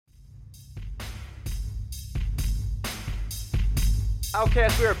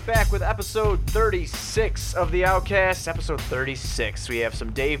Outcast, we are back with episode 36 of the Outcast. Episode 36. We have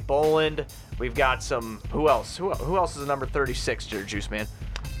some Dave Boland. We've got some... Who else? Who else is the number 36, Juice Man?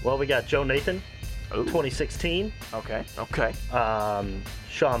 Well, we got Joe Nathan, Ooh. 2016. Okay.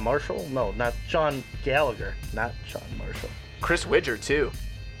 Sean Marshall. No, not Sean Gallagher. Not Sean Marshall. Chris Widger, too.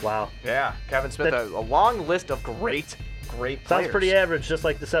 Wow. Yeah. Kevin Smith. A long list of great players. Sounds pretty average, just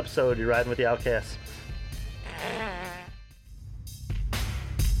like this episode. You're riding with the Outcasts.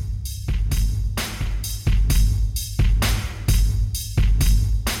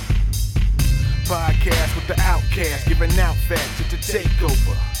 Podcast with the Outcast, giving out facts to take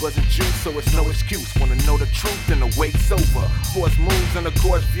over. Buzzing juice, so it's no excuse. Wanna know the truth, and the wait's over. Force moves and of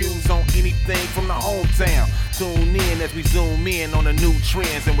course views on anything from the hometown. Tune in as we zoom in on the new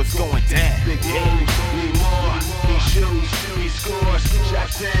trends and what's going down. Big moves, need more. He shoots, he scores,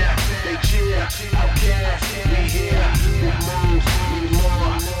 shots down, they cheer. Outcast, we here. Big moves, need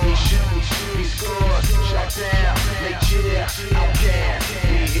more. He shoots, he scores, shots down, they cheer. Outcast,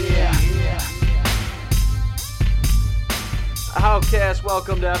 we here. Outcast,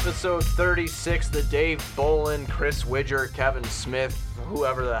 welcome to episode 36, the Dave Boland, Chris Widger, Kevin Smith,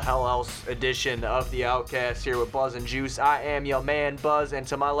 whoever the hell else edition of the Outcast here with Buzz and Juice. I am your man, Buzz, and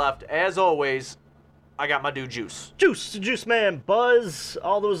to my left, as always, I got my dude, Juice. Juice Man, Buzz,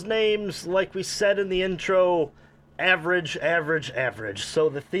 all those names, like we said in the intro, average. So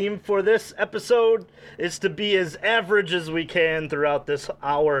the theme for this episode is to be as average as we can throughout this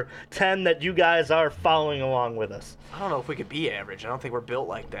hour 10 that you guys are following along with us. I don't know if we could be average. I don't think we're built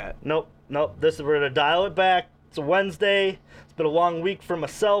like that. Nope. We're going to dial it back. It's a Wednesday. It's been a long week for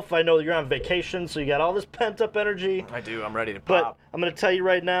myself. I know you're on vacation, so you got all this pent-up energy. I do. I'm ready to But pop. I'm going to tell you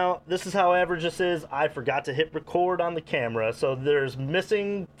right now, this is how average this is. I forgot to hit record on the camera, so there's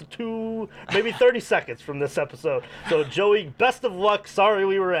missing maybe 30 seconds from this episode. So, Joey, best of luck. Sorry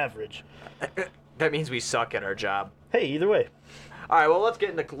we were average. That means we suck at our job. Hey, either way. All right, well,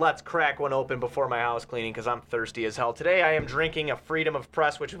 let's crack one open before my house cleaning because I'm thirsty as hell. Today I am drinking a Freedom of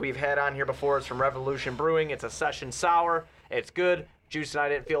Press, which we've had on here before. It's from Revolution Brewing. It's a session sour. It's good. Juice and I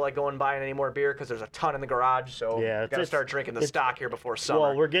didn't feel like going and buying any more beer because there's a ton in the garage, so Yeah, got to start drinking the stock here before summer.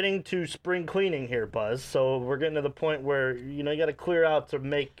 Well, we're getting to spring cleaning here, Buzz, so we're getting to the point where, you got to clear out to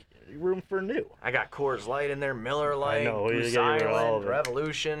make room for new. I got Coors Light in there, Miller Lite, I know, Goose you gotta get rid of all Island, of it.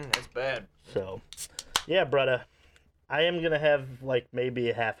 Revolution. It's bad. So, yeah, brother. I am going to have, maybe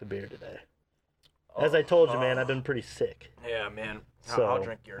a half a beer today. As I told you, man, I've been pretty sick. Yeah, man. So, I'll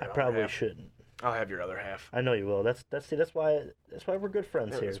drink your I other probably half. shouldn't. I'll have your other half. I know you will. That's why we're good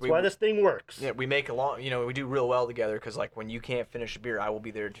friends here. Yes, That's why this thing works. Yeah, we make we do real well together because, when you can't finish a beer, I will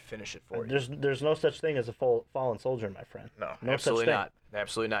be there to finish it for you. There's no such thing as a fallen soldier, my friend. No, no absolutely such thing. not.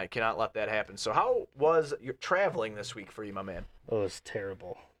 Absolutely not. You cannot let that happen. So how was your traveling this week for you, my man? Oh, it's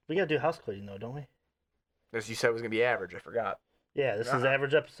terrible. We got to do house cleaning, though, don't we? As you said, it was going to be average. I forgot. Yeah, this is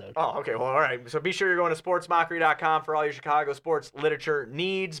average episode. Oh, okay. Well, all right. So be sure you're going to sportsmockery.com for all your Chicago sports literature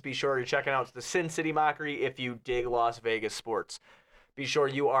needs. Be sure you're checking out the Sin City Mockery if you dig Las Vegas sports. Be sure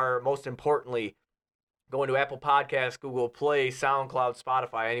you are, most importantly, going to Apple Podcasts, Google Play, SoundCloud,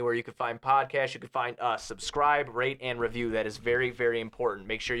 Spotify, anywhere you can find podcasts. You can find us. Subscribe, rate, and review. That is very, very important.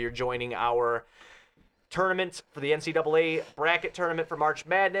 Make sure you're joining our tournament for the NCAA bracket tournament for March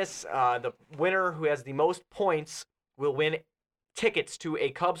Madness. The winner who has the most points will win tickets to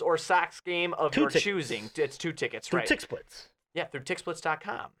a Cubs or Sox game of your choosing. It's 2 tickets, right? Through TickSplits. Yeah, through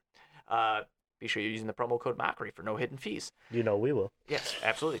ticksplits.com. Be sure you're using the promo code Mockery for no hidden fees. We will. Yes,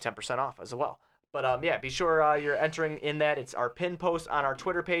 absolutely, 10% off as well. But yeah, be sure you're entering in that. It's our pin post on our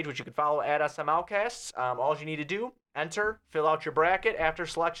Twitter page, which you can follow at SM Outcasts. All you need to do, enter, fill out your bracket after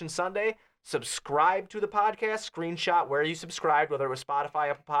Selection Sunday, subscribe to the podcast, screenshot where you subscribed, whether it was Spotify,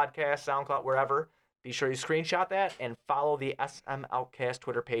 Apple Podcasts, SoundCloud, wherever. Be sure you screenshot that and follow the SM Outcast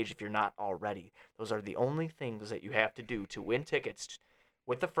Twitter page if you're not already. Those are the only things that you have to do to win tickets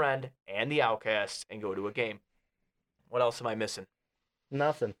with a friend and the Outcasts and go to a game. What else am I missing?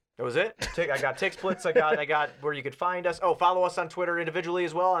 Nothing. That was it. I got TickSplits. I got where you could find us. Oh, follow us on Twitter individually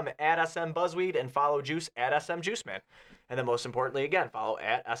as well. I'm at SM Buzzweed and follow Juice at SM Juiceman. And then most importantly, again, follow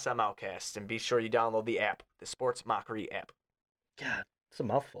at SM Outcast and be sure you download the app, the Sports Mockery app. God, it's a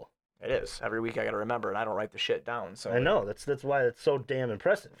mouthful. It is. Every week I got to remember, and I don't write the shit down. So I know. That's why it's so damn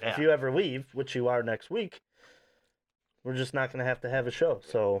impressive. Yeah. If you ever leave, which you are next week, we're just not going to have a show.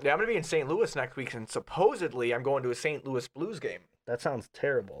 So yeah, I'm going to be in St. Louis next week, and supposedly I'm going to a St. Louis Blues game. That sounds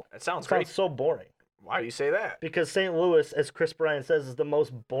terrible. That sounds Sounds great. so boring. Why do you say that? Because St. Louis, as Chris Bryant says, is the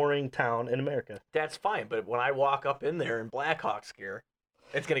most boring town in America. That's fine, but when I walk up in there in Blackhawks gear,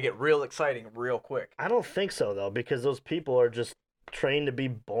 it's going to get real exciting real quick. I don't think so, though, because those people are just trained to be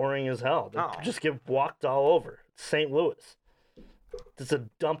boring as hell. They Oh. just get walked all over. St. Louis. It's a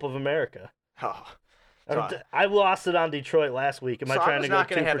dump of America. Oh. So, I lost it on Detroit last week. Am I trying to go 2 for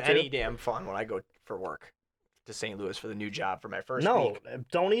 2? I'm not going to have any damn fun when I go for work to St. Louis for the new job for my first week. No,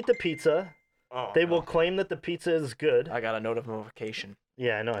 don't eat the pizza. Oh, They will claim that the pizza is good. I got a notification.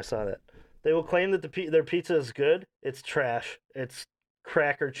 Yeah, I know. I saw that. They will claim that their pizza is good. It's trash. It's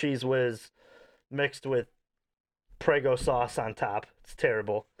cracker cheese whiz mixed with Prego sauce on top. It's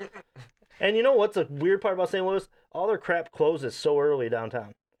terrible. And you know what's a weird part about St. Louis? All their crap closes so early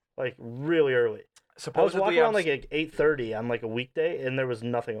downtown. Like, really early. I was walking around like at 8:30 on like a weekday, and there was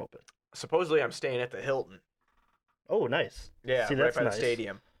nothing open. Supposedly, I'm staying at the Hilton. Oh, nice. Yeah, See, right that's by nice. the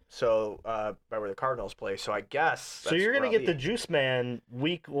stadium. So, by where the Cardinals play. So, I guess. So you're going to get the Juice Man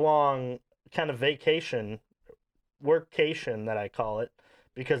week-long kind of vacation, workcation that I call it,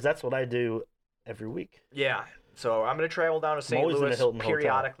 because that's what I do every week. Yeah. So, I'm going to travel down to St. always in a Louis Hilton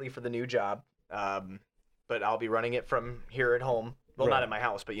periodically for the new job. But I'll be running it from here at home. Well, Right. not at my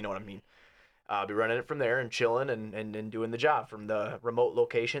house, but you know what I mean. I'll be running it from there and chilling and doing the job from the remote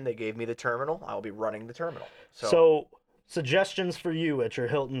location. They gave me the terminal. I'll be running the terminal. So suggestions for you at your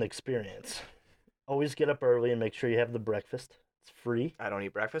Hilton experience. Always get up early and make sure you have the breakfast. It's free. I don't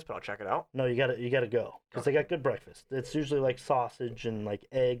eat breakfast, but I'll check it out. No, you gotta go because they got good breakfast. It's usually like sausage and like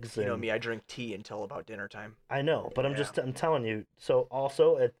eggs. You know and me, I drink tea until about dinner time. I know, but Yeah. I'm telling you. So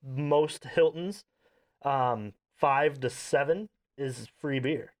also at most Hiltons, 5 to 7 is free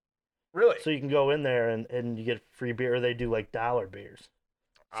beer. Really? So you can go in there and you get free beer. Or they do like dollar beers.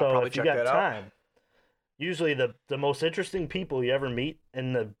 I'll So probably if you check got that out. time, usually the most interesting people you ever meet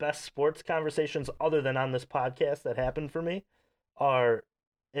and the best sports conversations other than on this podcast that happened for me are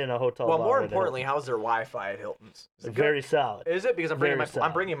in a hotel Well, bar more at a importantly, Hilton. how's their Wi-Fi at Hilton's? Is it Very good? solid. Is it? Because I'm bringing very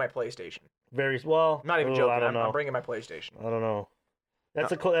I'm bringing my PlayStation. Very well. I'm not even I joking. don't know. I'm bringing my PlayStation. I don't know.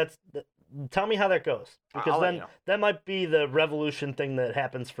 Tell me how that goes, because I'll let then you know. that might be the revolution thing that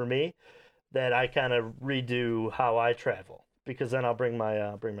happens for me, that I kind of redo how I travel, because then I'll bring my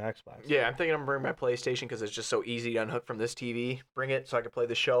Xbox. Yeah, I'm thinking I'm bringing my PlayStation because it's just so easy to unhook from this TV. Bring it so I can play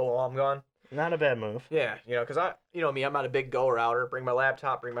the show while I'm gone. Not a bad move. Yeah, because you know me, I'm not a big go-router. Bring my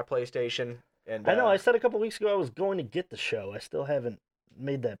laptop, bring my PlayStation, and I know. I said a couple weeks ago I was going to get the show. I still haven't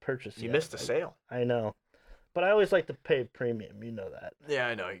made that purchase you yet. missed the sale. I know, but I always like to pay premium. You know that. Yeah,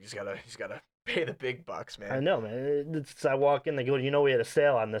 I know. You just gotta pay the big bucks, man. I know, man. I walk in, they go, you know, we had a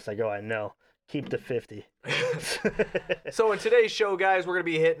sale on this. I go, I know. Keep the 50. So in today's show, guys, we're gonna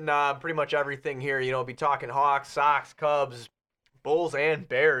be hitting pretty much everything here. You know, be talking Hawks, Sox, Cubs, Bulls, and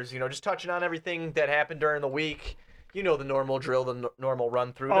Bears. You know, just touching on everything that happened during the week. You know the normal drill, the normal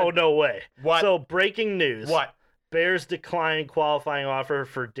run through. Oh, no way. What? So breaking news. What? Bears decline qualifying offer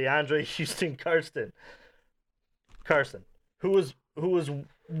for DeAndre Houston Carson, who was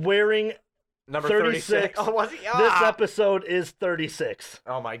wearing Number 36. 36. Oh, was he? This Ah! episode is 36.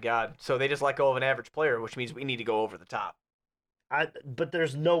 Oh my God! So they just let go of an average player, which means we need to go over the top. But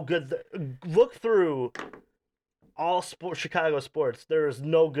there's no good. Look through all Chicago sports. There is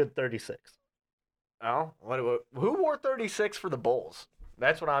no good 36. Oh, who wore 36 for the Bulls?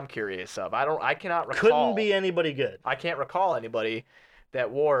 That's what I'm curious of. I cannot recall. Couldn't be anybody good. I can't recall anybody that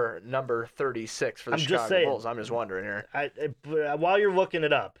wore number 36 for the I'm just Chicago saying. Bulls. I'm just wondering here. While you're looking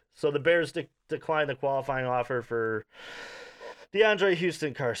it up, so the Bears declined the qualifying offer for DeAndre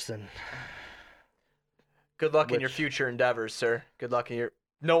Houston Carson. Good luck in your future endeavors, sir. Good luck in your.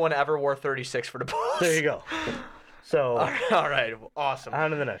 No one ever wore 36 for the Bulls. There you go. So All right, awesome.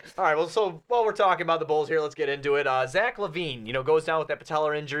 on to the next. All right, well, so while we're talking about the Bulls here, let's get into it. Zach LaVine, goes down with that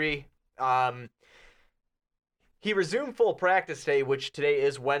patellar injury. He resumed full practice today, which today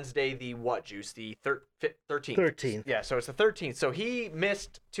is Wednesday, the what, Juice? The 13th. 13th. Yeah, so it's the 13th. So he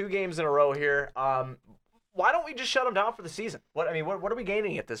missed 2 games in a row here. Why don't we just shut him down for the season? What are we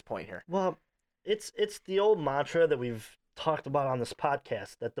gaining at this point here? Well, it's the old mantra that we've talked about on this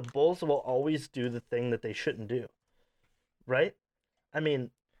podcast, that the Bulls will always do the thing that they shouldn't do. Right? I mean,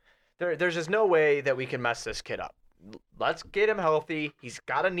 there's just no way that we can mess this kid up. Let's get him healthy. He's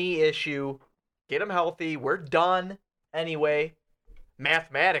got a knee issue. Get him healthy. We're done anyway,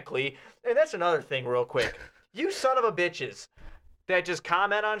 mathematically. And that's another thing real quick. You son of a bitches that just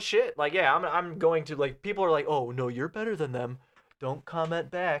comment on shit. Like, yeah, I'm going to, like, people are like, oh, no, you're better than them. Don't comment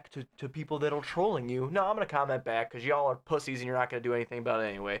back to people that are trolling you. No, I'm going to comment back because y'all are pussies and you're not going to do anything about it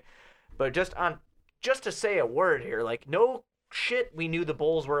anyway. But just to say a word here, like, no shit, we knew the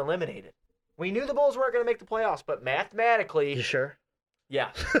Bulls were eliminated. We knew the Bulls weren't going to make the playoffs, but mathematically... you sure? Yeah.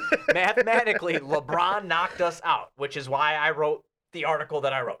 Mathematically, LeBron knocked us out, which is why I wrote the article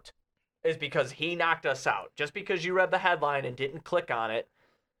that I wrote. is because he knocked us out. Just because you read the headline and didn't click on it,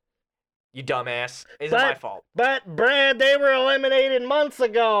 you dumbass, isn't my fault. But, Brad, they were eliminated months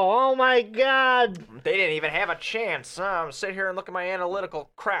ago. Oh, my God. They didn't even have a chance. I'm sit here and look at my analytical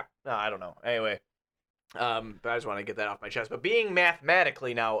crap. No, I don't know. Anyway, but I just want to get that off my chest. But being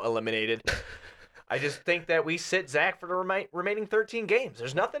mathematically now eliminated, I just think that we sit Zach for the remaining 13 games.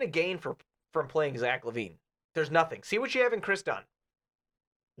 There's nothing to gain from playing Zach LaVine. There's nothing. See what you have in Chris Dunn.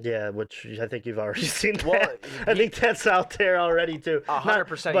 Yeah, which I think you've already seen that. Well, I think that's out there already, too.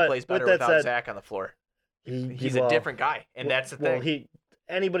 100% he plays better without Zach on the floor. He's a different guy, and that's the thing. Well,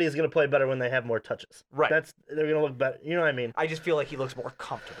 anybody's going to play better when they have more touches. Right. They're going to look better. You know what I mean? I just feel like he looks more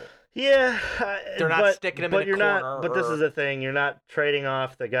comfortable. Yeah. They're not sticking him in a corner. But this is the thing. You're not trading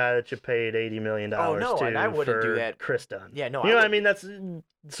off the guy that you paid $80 million to and I wouldn't do that. Chris Dunn. Yeah, no. You know what I mean? That's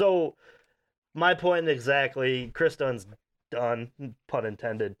so. My point exactly. Chris Dunn's done, pun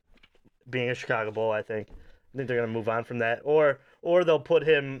intended, being a Chicago Bull. I think they're going to move on from that, or they'll put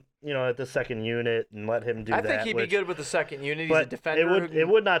him, at the second unit and let him do that. I think he'd be good with the second unit. He's a defender. It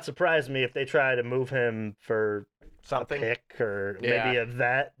would not surprise me if they try to move him for something, a pick or maybe a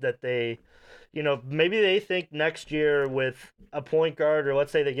vet that they, maybe they think next year with a point guard, or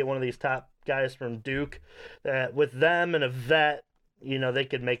let's say they get one of these top guys from Duke, that with them and a vet, they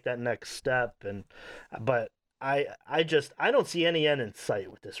could make that next step. But I don't see any end in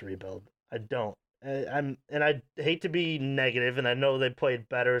sight with this rebuild. I don't. I hate to be negative, and I know they played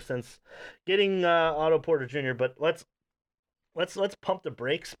better since getting Otto Porter Jr. But let's pump the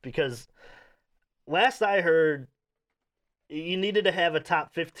brakes, because last I heard, you needed to have a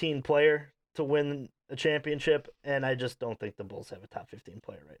top 15 player to win a championship, and I just don't think the Bulls have a top 15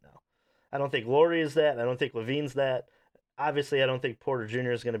 player right now. I don't think Laurie is that. I don't think LaVine's that. Obviously, I don't think Porter Jr.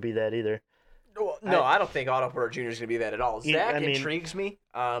 is going to be that either. No, I don't think Otto Porter Jr. is going to be that at all. Zach intrigues me.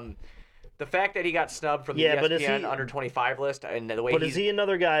 The fact that he got snubbed from the ESPN under 25 list, and the way is he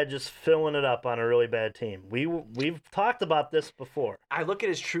another guy just filling it up on a really bad team? We've talked about this before. I look at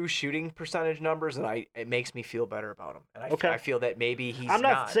his true shooting percentage numbers, and it makes me feel better about him. And I feel that maybe he's I'm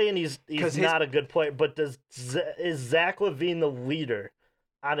not saying he's not a good player, but is Zach LaVine the leader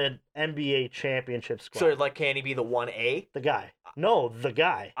on an NBA championship squad? So, can he be the 1A? The guy. No, the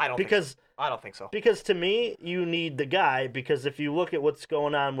guy. I don't think so. Because to me, you need the guy, because if you look at what's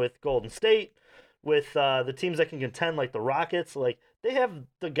going on with Golden State, with the teams that can contend, like the Rockets, they have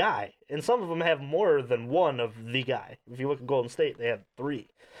the guy. And some of them have more than one of the guy. If you look at Golden State, they have three,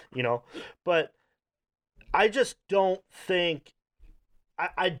 But I just don't think...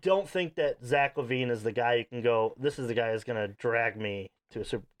 I don't think that Zach LaVine is the guy you can go, this is the guy who's going to drag me to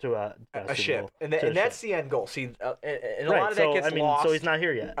a ship, and that's the end goal. See, and a lot of that gets lost. So he's not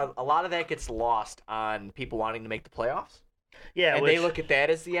here yet. A lot of that gets lost on people wanting to make the playoffs. Yeah, and they look at that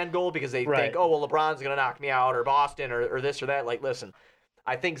as the end goal because they think, oh well, LeBron's gonna knock me out, or Boston, or this or that. Listen,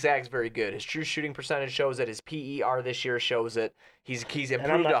 I think Zach's very good. His true shooting percentage shows it. His PER this year shows it. He's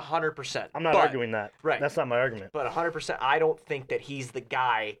improved 100%. I'm not arguing that. Right, that's not my argument. But 100%, I don't think that he's the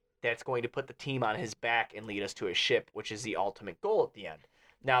guy that's going to put the team on his back and lead us to a ship, which is the ultimate goal at the end.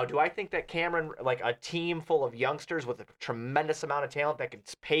 Now, do I think that Cameron, a team full of youngsters with a tremendous amount of talent that can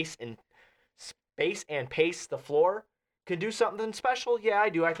pace and pace the floor, can do something special? Yeah, I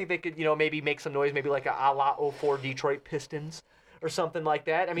do. I think they could, maybe make some noise, maybe like a la 04 Detroit Pistons or something like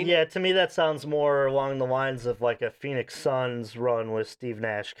that. I mean, yeah, to me that sounds more along the lines of like a Phoenix Suns run with Steve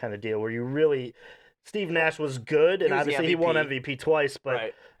Nash kind of deal, where you really... Steve Nash was good, and obviously he won MVP twice, but,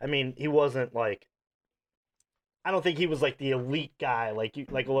 right. I mean, he wasn't I don't think he was the elite guy, like a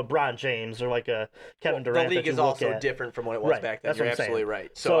LeBron James or like a Kevin Durant. The league is also different from what it was back then. That's You're absolutely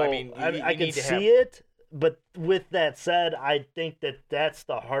right. So, I mean, I can see it, but with that said, I think that that's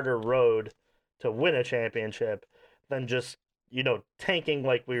the harder road to win a championship than just, tanking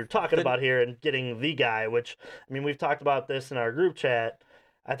like we were talking about here and getting the guy, which, I mean, we've talked about this in our group chat.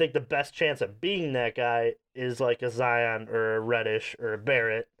 I think the best chance of being that guy is like a Zion or a Reddish or a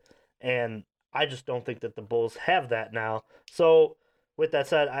Barrett, and I just don't think that the Bulls have that now. So, with that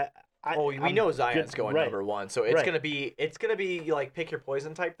said, we know Zion's going number one, so it's gonna be like pick your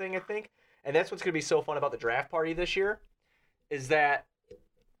poison type thing, I think, and that's what's gonna be so fun about the draft party this year, is that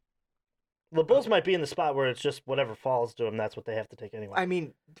the Bulls might be in the spot where it's just whatever falls to them, that's what they have to take anyway. I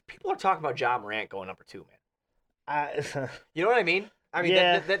mean, people are talking about Ja Morant going number 2, man. You know what I mean? I mean,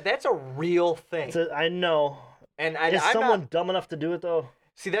 that's a real thing. I know. And is someone dumb enough to do it, though?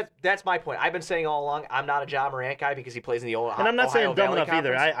 See, that's my point. I've been saying all along, I'm not a Ja Morant guy because he plays in the old And I'm not Ohio saying dumb Valley enough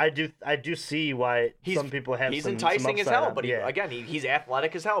either. Conference. I do see why some people have he's some enticing as upside hell, on- but yeah. he's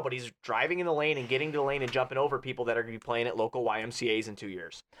athletic as hell, but he's driving in the lane and getting to the lane and jumping over people that are going to be playing at local YMCA's in 2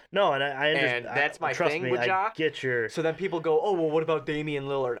 years. No, and I And understand. that's my trust thing me, with Ja. I get your. So then people go, oh, well, what about Damian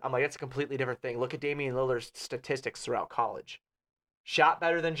Lillard? I'm like, that's a completely different thing. Look at Damian Lillard's statistics throughout college. Shot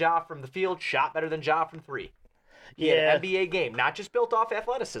better than Ja from the field, shot better than Ja from three. He had an NBA game, not just built off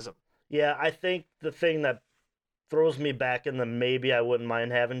athleticism. Yeah, I think the thing that throws me back in the maybe I wouldn't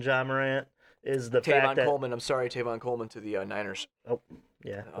mind having Ja Morant is the fact that Coleman, I'm sorry, Tavon Coleman to the Niners. Oh,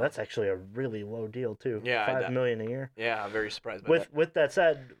 yeah, that's actually a really low deal too. Yeah, $5 million a year. Yeah, I'm very surprised by that. With that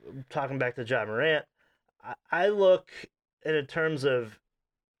said, talking back to Ja Morant, I look in terms of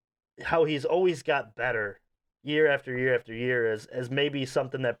how he's always got better year after year after year as maybe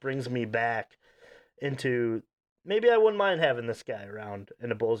something that brings me back into maybe I wouldn't mind having this guy around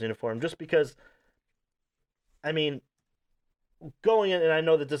in a Bulls uniform just because, I mean, going in, and I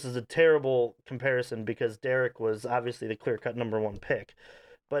know that this is a terrible comparison because Derek was obviously the clear-cut #1 pick,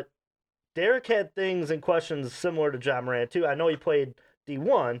 but Derek had things and questions similar to Ja Morant too. I know he played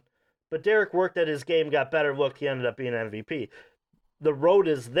D1, but Derek worked at his game, got better. Look, he ended up being MVP. The road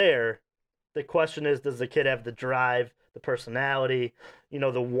is there. The question is, does the kid have the drive, the personality,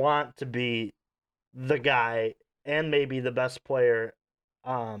 the want to be the guy and maybe the best player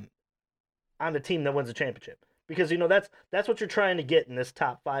on the team that wins a championship? Because, that's what you're trying to get in this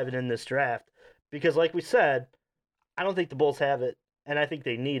top 5 and in this draft. Because, like we said, I don't think the Bulls have it, and I think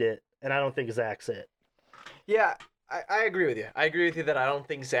they need it, and I don't think Zach's it. Yeah, I agree with you. I agree with you that I don't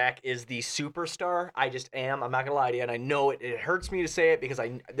think Zach is the superstar. I just am. I'm not going to lie to you, and I know it hurts me to say it because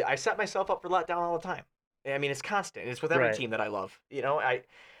I set myself up for letdown all the time. I mean, it's constant. It's with every team that I love.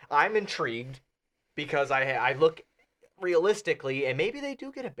 I'm intrigued because I look realistically, and maybe they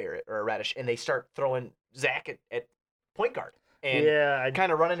do get a Barrett or a Reddish, and they start throwing Zach at point guard. And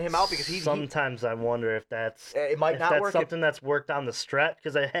kind of running him out because sometimes I wonder if that's work. Something that's worked on the stretch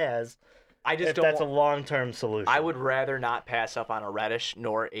because it has. I just don't. That's a long-term solution. I would rather not pass up on a Reddish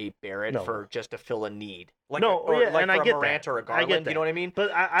nor a Barrett for just to fill a need. And I get Morant that. or a Garland. You know what I mean?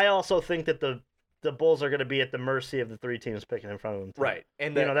 But I also think that the Bulls are going to be at the mercy of the 3 teams picking in front of them. Too. Right,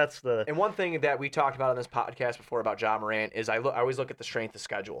 and And one thing that we talked about on this podcast before about Ja Morant is I always look at the strength of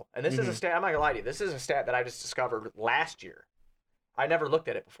schedule, and this is a stat. I'm not gonna lie to you. This is a stat that I just discovered last year. I never looked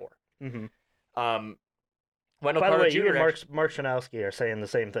at it before. Mm-hmm. Wendell By Carter the way, Jr. you and Mark Shanowski are saying the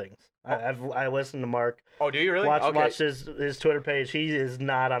same things. I listened to Mark. Oh, do you really? Watch his Twitter page. He is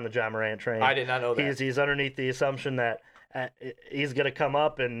not on the Ja Morant train. I did not know that. He's underneath the assumption that he's going to come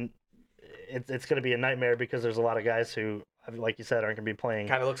up and it's going to be a nightmare because there's a lot of guys who, like you said, aren't going to be playing.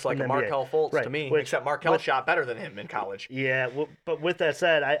 Kind of looks like a Markelle Fultz to me, except Markelle shot better than him in college. Yeah, but with that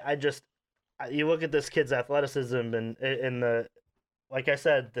said, you look at this kid's athleticism and the, like I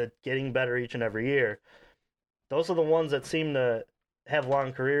said, the getting better each and every year. Those are the ones that seem to have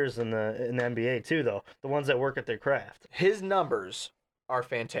long careers in the NBA too, though. The ones that work at their craft. His numbers are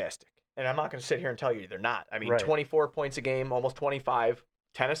fantastic, and I'm not going to sit here and tell you they're not. I mean, 24 points a game, almost 25,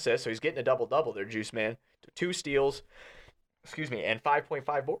 10 assists, so he's getting a double-double there, Juice Man. 2 steals, and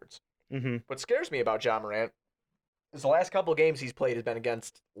 5.5 boards. Mm-hmm. What scares me about Ja Morant is the last couple of games he's played has been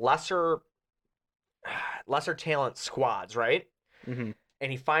against lesser talent squads, right? Mm-hmm.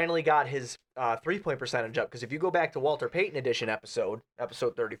 And he finally got his 3-point percentage up. Because if you go back to Walter Payton edition episode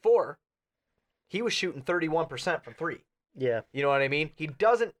 34, he was shooting 31% from 3. Yeah. You know what I mean? He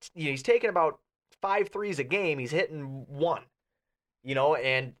doesn't, he's taking about 5 threes a game. He's hitting 1,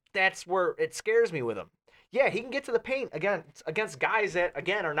 and that's where it scares me with him. Yeah, he can get to the paint against guys that,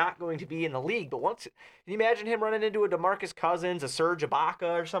 again, are not going to be in the league. But can you imagine him running into a DeMarcus Cousins, a Serge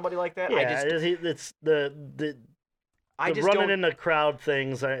Ibaka, or somebody like that? Yeah, it's the running into crowd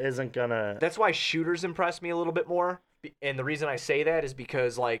things isn't gonna. That's why shooters impress me a little bit more, and the reason I say that is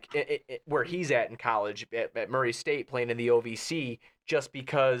because where he's at in college at Murray State playing in the OVC, just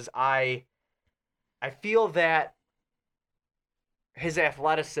because I feel that his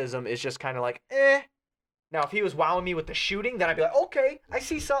athleticism is just kind of like eh. Now if he was wowing me with the shooting, then I'd be like, okay, I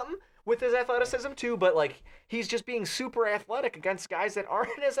see something with his athleticism too, but he's just being super athletic against guys that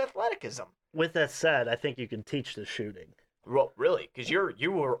aren't as athleticism. With that said, I think you can teach the shooting. Well, really, because you're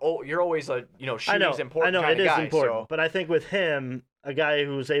always a shooting's important. I know it is guy, important, so. but I think with him, a guy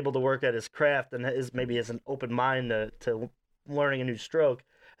who's able to work at his craft and maybe has an open mind to learning a new stroke,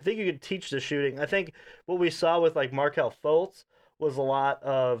 I think you can teach the shooting. I think what we saw with Markelle Fultz was a lot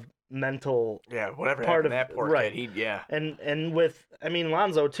of mental whatever part happened to of that poor right. kid. And with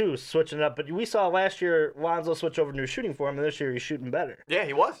Lonzo too switching it up, but we saw last year Lonzo switch over to shooting form, and this year he's shooting better. Yeah,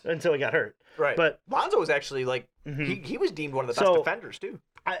 he was until he got hurt. Right, but Lonzo was actually like he was deemed one of the best defenders too.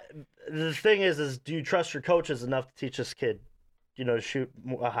 The thing is do you trust your coaches enough to teach this kid, to shoot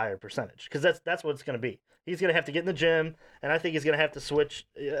a higher percentage? Because that's what it's going to be. He's going to have to get in the gym, and I think he's going to have to switch,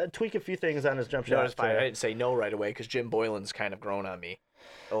 tweak a few things on his jump shot. It's fine. I didn't say no right away because Jim Boylan's kind of grown on me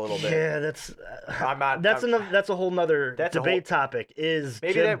a little bit. Yeah, that's a whole nother debate topic. Is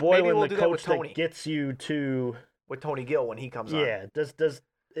Jim Boylan the coach that gets you to with Tony Gill when he comes on? Yeah,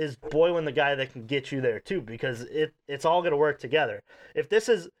 is Boylan the guy that can get you there too? Because it's all going to work together. If this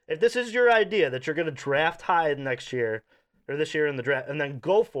is your idea that you're going to draft high next year or this year in the draft and then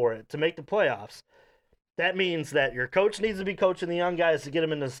go for it to make the playoffs. That means that your coach needs to be coaching the young guys to get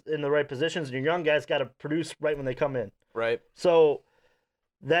them in the right positions, and your young guys got to produce right when they come in. Right. So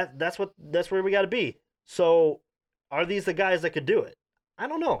that's where we got to be. So are these the guys that could do it? I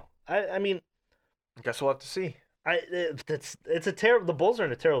don't know. I mean, I guess we'll have to see. It's a terrible. The Bulls are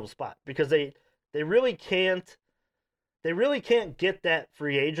in a terrible spot because they really can't get that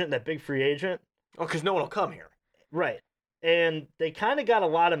big free agent. Oh, because no one will come here. Right. And they kind of got a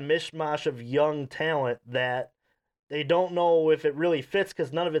lot of mishmash of young talent that they don't know if it really fits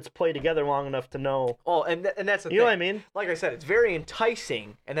because none of it's played together long enough to know. Oh, and that's the thing. You know what I mean? Like I said, it's very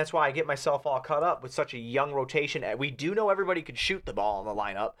enticing, and that's why I get myself all caught up with such a young rotation. We do know everybody could shoot the ball in the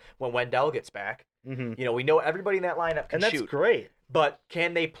lineup when Wendell gets back. Mm-hmm. We know everybody in that lineup can shoot. And that's great. But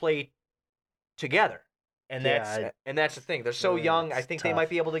can they play together? And that's the thing. They're so young. I think they might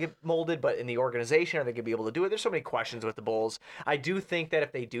be able to get molded, but in the organization, are they going to be able to do it? There's so many questions with the Bulls. I do think that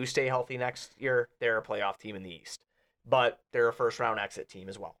if they do stay healthy next year, they're a playoff team in the East. But they're a first-round exit team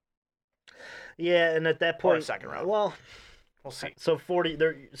as well. Yeah, and at that point... Or a second round. Well, we'll see. So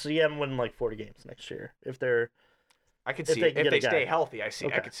you haven't won like 40 games next year. If I could see it. If they stay healthy, I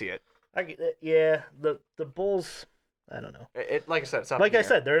could see it. The Bulls, I don't know. Like I said, it's up like I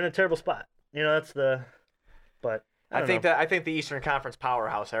said, they're in a terrible spot. That's the... But I think the Eastern Conference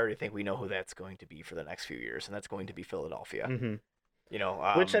powerhouse. I already think we know who that's going to be for the next few years, and that's going to be Philadelphia.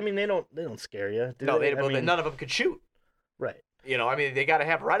 Mm-hmm. Which they don't scare you. None of them could shoot. Right. They got to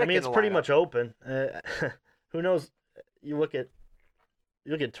have Redick. It's pretty much open. Who knows? You look at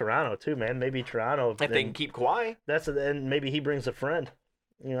Toronto too, man. Maybe Toronto. If they can keep Kawhi. And maybe he brings a friend.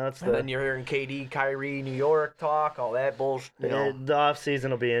 And then you're hearing KD, Kyrie, New York talk, all that bullshit. The off season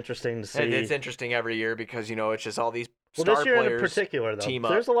will be interesting to see. And it's interesting every year because it's just all these star this year players in particular, though, team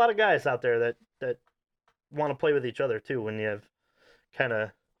up. There's a lot of guys out there that want to play with each other too. When you have kind of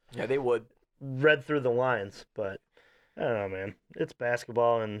they would read through the lines, but I don't know, man. It's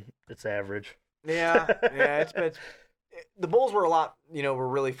basketball and it's average. Yeah, it's the Bulls were were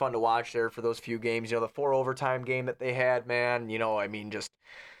really fun to watch there for those few games. The 4 overtime game that they had, man. Just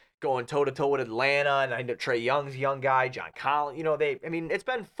going toe to toe with Atlanta, and I know Trae Young's a young guy, John Collins. It's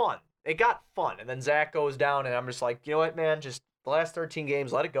been fun. It got fun, and then Zach goes down, and I'm just like, you know what, man? Just the last 13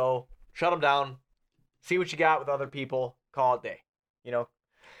 games, let it go, shut them down, see what you got with other people, call it day.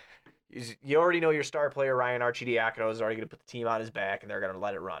 You already know your star player Ryan Arcidiacono is already going to put the team on his back, and they're going to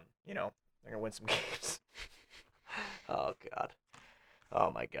let it run. They're going to win some games. Oh, God.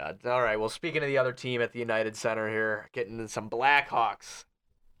 Oh, my God. All right, well, speaking of the other team at the United Center here, getting into some Blackhawks.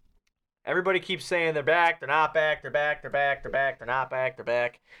 Everybody keeps saying they're back, they're not back, they're back, they're back, they're back, they're not back, they're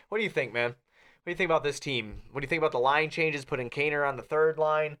back. What do you think, man? What do you think about this team? What do you think about the line changes, putting Kaner on the third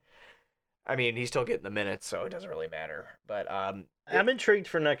line? He's still getting the minutes, so it doesn't really matter. But I'm intrigued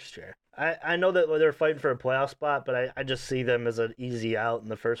for next year. I know that they're fighting for a playoff spot, but I just see them as an easy out in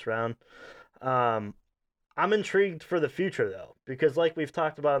the first round. I'm intrigued for the future, though, because like we've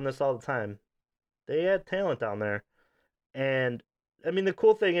talked about on this all the time, they had talent down there. And, the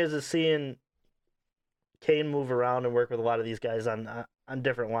cool thing is seeing Kane move around and work with a lot of these guys on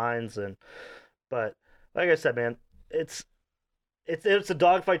different lines. But, like I said, man, it's a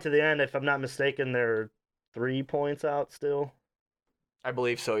dogfight to the end. If I'm not mistaken, they're 3 points out still. I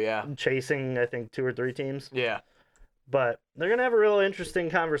believe so, yeah. Chasing, I think, 2 or 3 teams. Yeah. But they're going to have a real interesting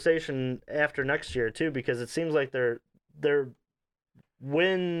conversation after next year, too, because it seems like their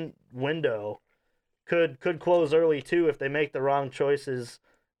win window could close early, too, if they make the wrong choices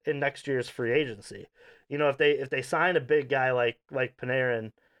in next year's free agency. If they sign a big guy like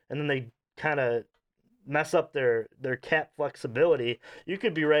Panarin and then they kind of mess up their cap flexibility, you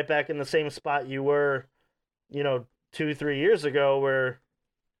could be right back in the same spot you were, 2-3 years ago where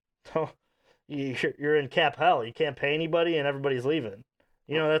you're in cap hell. You can't pay anybody and everybody's leaving.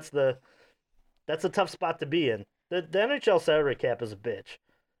 That's a tough spot to be in. The NHL salary cap is a bitch.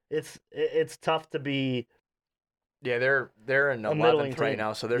 it's tough to be. Yeah, they're in A middling 11th right team.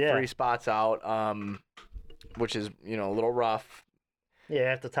 now, so they're Yeah. 3 spots out, which is a little rough.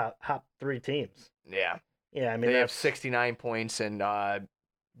 Yeah, at the top 3 teams. Yeah, Yeah, I mean they have that's 69 points, and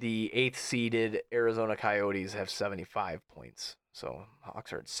the 8th seeded Arizona Coyotes have 75 points. So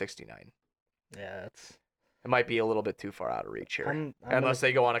Hawks are at 69. Yeah, it's It might be a little bit too far out of reach here, I'm unless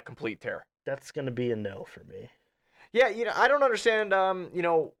they go on a complete tear. that's gonna be a no for me. Yeah, I don't understand.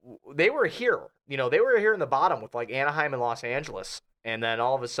 They were here. They were here in the bottom with like Anaheim and Los Angeles, and then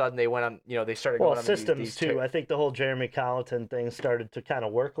all of a sudden they went on. They started going on systems these too. I think the whole Jeremy Colleton thing started to kind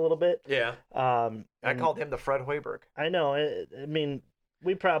of work a little bit. Yeah, I and called him the Fred Hoiberg. I know. I mean,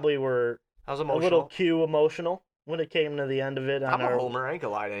 we probably were I was a emotional. little emotional when it came to the end of it. I'm a homer. I ain't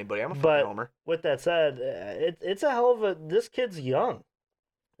gonna lie to anybody. I'm a But- fucking homer. With that said, it's a hell of a. This kid's young.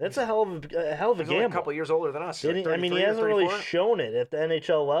 That's a hell of a He's only a gamble. couple years older than us. I mean, he hasn't really shown it at the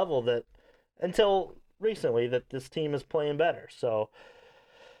NHL level that until recently that this team is playing better. So,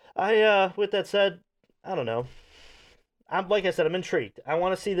 with that said, I don't know. Like I said, I'm intrigued. I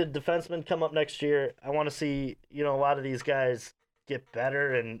want to see the defensemen come up next year. I want to see a lot of these guys get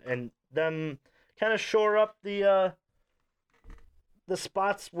better and them kind of shore up the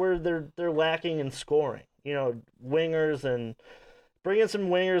spots where they're lacking in scoring. Wingers and. Bring in some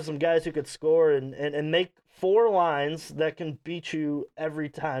wingers, some guys who could score, and make 4 lines that can beat you every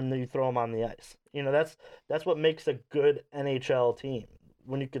time that you throw them on the ice. That's what makes a good NHL team.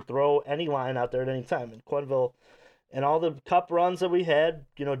 When you could throw any line out there at any time. And Quenneville and all the cup runs that we had,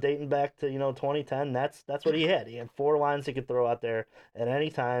 dating back to 2010, that's what he had. He had 4 lines he could throw out there at any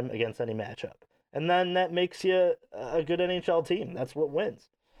time against any matchup. And then that makes you a good NHL team. That's what wins.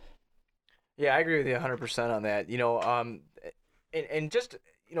 Yeah, I agree with you 100% on that. And just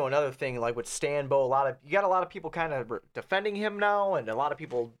another thing, like with Stanbo, you got a lot of people kind of defending him now, and a lot of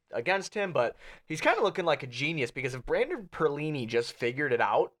people against him. But he's kind of looking like a genius because if Brandon Perlini just figured it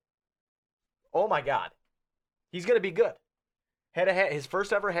out, oh my God, he's gonna be good. Had his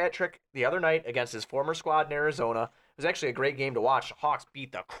first ever hat trick the other night against his former squad in Arizona. It was actually a great game to watch. The Hawks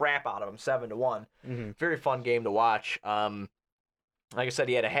beat the crap out of him 7-1. Mm-hmm. Very fun game to watch. Like I said,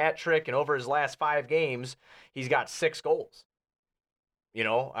 he had a hat trick, and over his last 5 games, he's got 6 goals.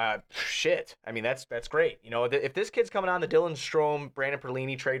 Shit. I mean, that's great. If this kid's coming on the Dylan Strome, Brandon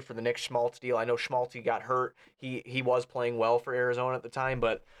Perlini trade for the Nick Schmaltz deal, I know Schmaltz got hurt. He was playing well for Arizona at the time,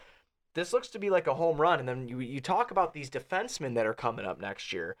 but this looks to be like a home run. And then you talk about these defensemen that are coming up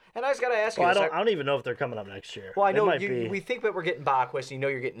next year, and I just gotta ask you. I don't even know if they're coming up next year. Well, I know we think that we're getting Bachwist, and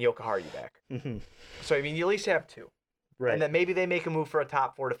you're getting Jokiharju back. Mm-hmm. So I mean, you at least have 2. Right. And then maybe they make a move for a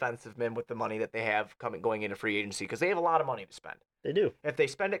top 4 defensive man with the money that they have going into free agency because they have a lot of money to spend. They do. If they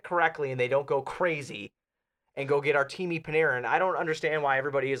spend it correctly and they don't go crazy and go get Artemi Panarin, I don't understand why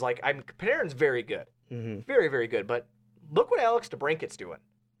everybody is like, Panarin's very good. Mm-hmm. Very, very good. But look what Alex DeBrincat's doing.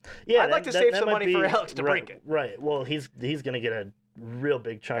 Yeah, I'd like to save some money for Alex DeBrincat. Right. Well, he's going to get a real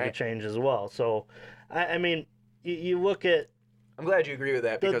big chunk of change as well. So, I mean, you look at... I'm glad you agree with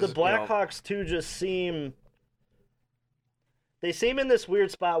that. Because the Blackhawks, too, just seem... They seem in this weird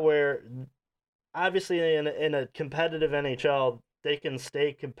spot where, obviously, in a competitive NHL, they can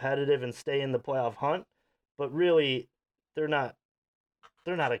stay competitive and stay in the playoff hunt, but really, they're not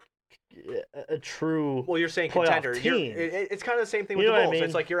a true. Well, you're saying playoff contender. team. It's kind of the same thing with the Bulls.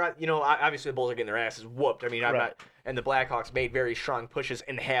 It's like you're at, obviously the Bulls are getting their asses whooped. I mean, I'm not, and the Blackhawks made very strong pushes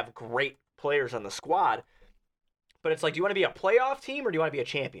and have great players on the squad. But it's like, do you want to be a playoff team or do you want to be a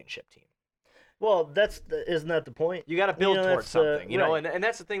championship team? Well, isn't that the point? You got to build towards something, right. and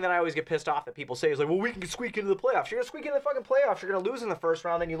that's the thing that I always get pissed off that people say is like, well, we can squeak into the playoffs. You're gonna squeak into the fucking playoffs. You're gonna lose in the first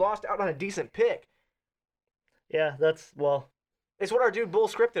round, and you lost out on a decent pick. Yeah, it's what our dude Bull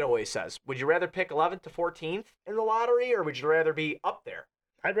Scripted always says. Would you rather pick 11th to 14th in the lottery, or would you rather be up there?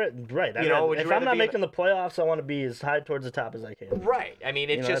 If I'm not making the playoffs, I want to be as high towards the top as I can. Right. I mean,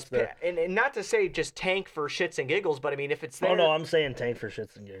 it's just and not to say just tank for shits and giggles, but I mean, if it's there. Oh no, I'm saying tank for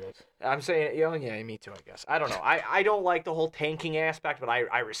shits and giggles. I'm saying, yeah, me too. I guess I don't know. I don't like the whole tanking aspect, but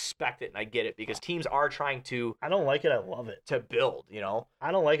I respect it and I get it because teams are trying to. I don't like it. I love it. To build,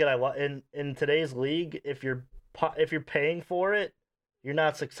 I don't like it. I love in today's league. If you're paying for it, you're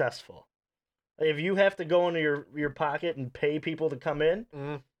not successful. If you have to go into your pocket and pay people to come in,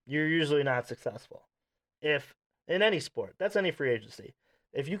 you're usually not successful. If in any sport, that's any free agency.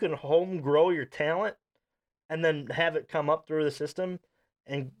 If you can home grow your talent and then have it come up through the system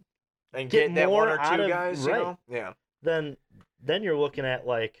and get that more 1 or 2 guys, right, yeah. Then you're looking at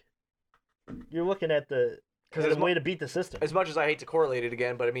the Because there's a way to beat the system. As much as I hate to correlate it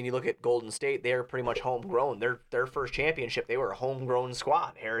again, but I mean, you look at Golden State; they're pretty much homegrown. Their first championship, they were a homegrown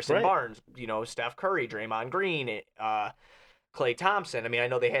squad. Harrison Barnes, Steph Curry, Draymond Green, Klay Thompson. I mean, I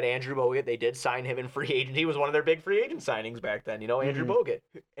know they had Andrew Bogut. They did sign him in free agent. He was one of their big free agent signings back then. Andrew Bogut.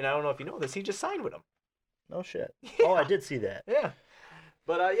 And I don't know if you know this, he just signed with them. No shit. Yeah. Oh, I did see that. Yeah.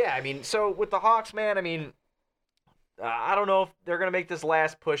 But I mean, so with the Hawks, man, I mean. I don't know if they're going to make this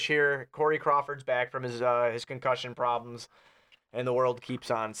last push here. Corey Crawford's back from his concussion problems, and the world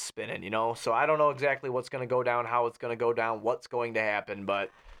keeps on spinning, So I don't know exactly what's going to go down, how it's going to go down, what's going to happen, but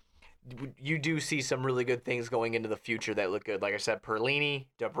you do see some really good things going into the future that look good. Like I said, Perlini,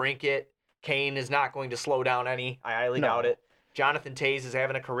 DeBrincat, Kane is not going to slow down any. I highly doubt it. Jonathan Taze is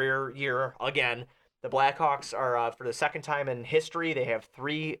having a career year again. The Blackhawks are, for the second time in history, they have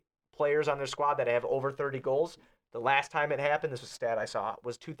 3 players on their squad that have over 30 goals. The last time it happened, this was a stat I saw,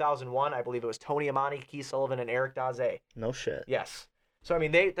 was 2001. I believe it was Tony Amani, Keith Sullivan, and Eric Daze. No shit. Yes. So, I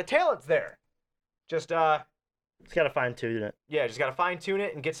mean, the talent's there. Just got to fine-tune it. Yeah, just got to fine-tune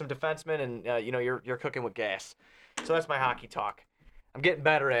it and get some defensemen, and, you're cooking with gas. So that's my hockey talk. I'm getting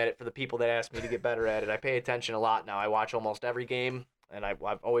better at it for the people that ask me to get better at it. I pay attention a lot now. I watch almost every game, and I've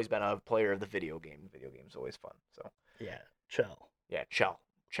always been a player of the video game. The video game's always fun. So yeah, chill. Yeah, chill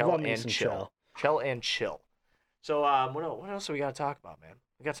and chill. Chill and chill. So, what else do we got to talk about, man?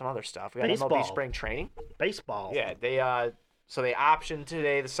 We got some other stuff. We got MLB spring training. Baseball. Yeah, they optioned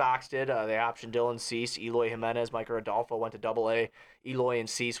today, the Sox did. They optioned Dylan Cease, Eloy Jimenez, Mike Rodolfo went to Double-A. Eloy and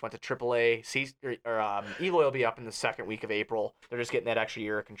Cease went to Triple-A. Eloy will be up in the second week of April. They're just getting that extra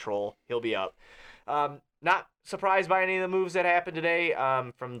year of control. He'll be up. Not surprised by any of the moves that happened today.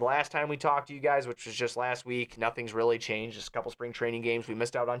 From the last time we talked to you guys, which was just last week, nothing's really changed. Just a couple spring training games. We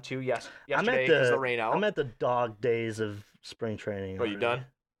missed out on 2 yesterday because of the rain out. I'm at the dog days of spring training. Oh, you done?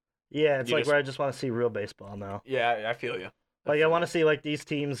 Yeah, it's where I just want to see real baseball now. Yeah, I feel you. I want to see these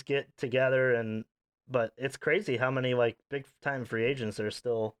teams get together, but it's crazy how many big time free agents are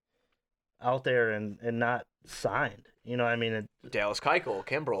still out there and not signed. I mean, Dallas Keuchel,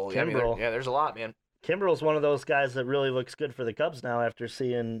 Kimbrel. Yeah, there's a lot, man. Kimbrel's one of those guys that really looks good for the Cubs now after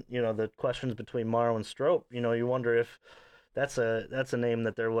seeing, the questions between Morrow and Strop. You wonder if that's a name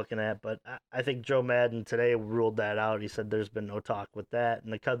that they're looking at. But I think Joe Madden today ruled that out. He said there's been no talk with that.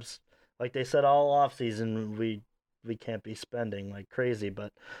 And the Cubs, like they said all offseason, we can't be spending like crazy.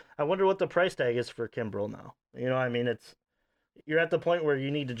 But I wonder what the price tag is for Kimbrel now. I mean, you're at the point where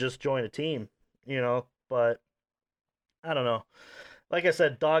you need to just join a team, but I don't know. Like I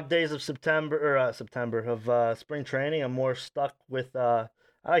said, dog days of September of spring training. I'm more stuck with.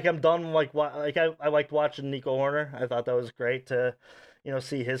 I'm done. I liked watching Nico Horner. I thought that was great to,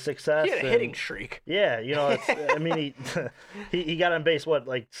 see his success. He had a hitting streak. Yeah, I mean, he got on base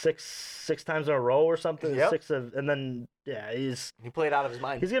six times in a row or something. Yep. And then he played out of his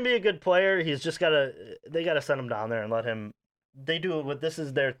mind. He's gonna be a good player. He's just they gotta send him down there and let him. They do it with this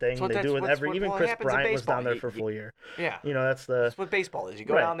is their thing. They do it with even Chris Bryant was down there for a full year. Yeah, that's what baseball is. You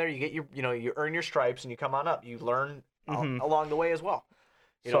go down there, you get you earn your stripes, and you come on up. You learn along the way as well.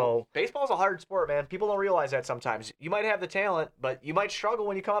 Baseball's a hard sport, man. People don't realize that sometimes. You might have the talent, but you might struggle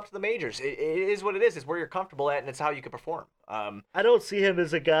when you come up to the majors. It is what it is. It's where you're comfortable at, and it's how you can perform. I don't see him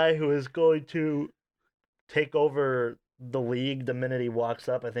as a guy who is going to take over the league the minute he walks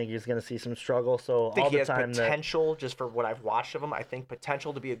up. I think he's going to see some struggle. So I think he has potential, just for what I've watched of him. I think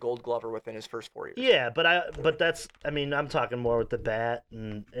potential to be a Gold Glover within his first 4 years. Yeah, but that's. I mean, I'm talking more with the bat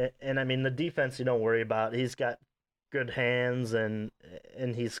and I mean the defense. You don't worry about. He's got good hands and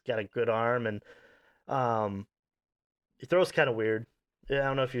he's got a good arm and he throws kind of weird. Yeah, I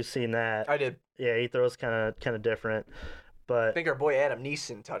don't know if you've seen that. I did. Yeah, he throws kind of different. But I think our boy Adam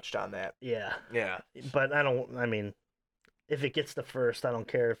Neeson touched on that. Yeah. Yeah. But I mean, if it gets to first, I don't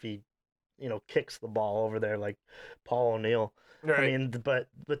care if he, kicks the ball over there like Paul O'Neill. Right. I mean, but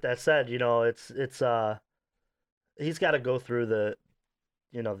with that said, it's he's got to go through the,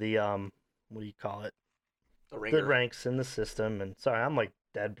 the what do you call it? The ranks in the system. And sorry, I'm like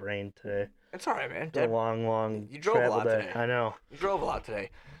dead brain today. It's all right, man. A long you drove a lot day. today. I know. You drove a lot today.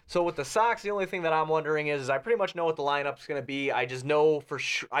 So with the Sox, the only thing that I'm wondering is I pretty much know what the lineup's going to be. I just know for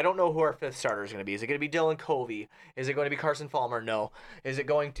sure. I don't know who our fifth starter is going to be. Is it going to be Dylan Covey? Is it going to be Carson Fulmer? No. Is it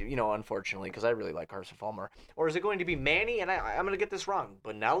going to, unfortunately, because I really like Carson Fulmer. Or is it going to be Manny? And I'm going to get this wrong.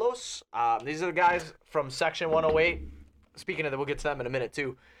 Bonelos? These are the guys from Section 108. Speaking of that, we'll get to them in a minute,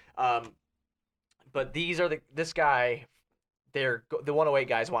 too. But these are this guy. The 108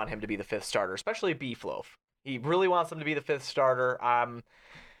 guys want him to be the fifth starter, especially Beefloaf. He really wants him to be the fifth starter.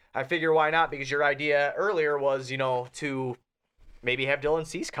 I figure why not? Because your idea earlier was, to maybe have Dylan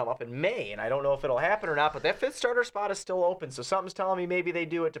Cease come up in May, and I don't know if it'll happen or not, but that fifth starter spot is still open, so something's telling me maybe they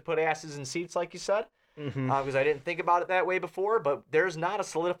do it to put asses in seats, like you said, because I didn't think about it that way before, but there's not a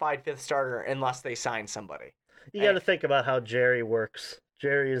solidified fifth starter unless they sign somebody. You got to think about how Jerry works.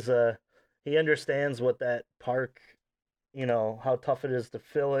 Jerry is he understands what that park, how tough it is to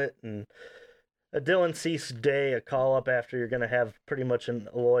fill it, and a Dylan Cease day, a call-up after you're going to have pretty much an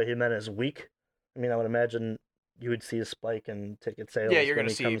Eloy Jimenez week. I mean, I would imagine you would see a spike in ticket sales. Yeah, you're going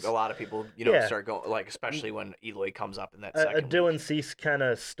to see a lot of people, start going, like, especially when Eloy comes up in that second A Dylan week. Cease kind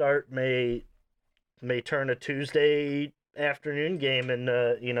of start may turn a Tuesday afternoon game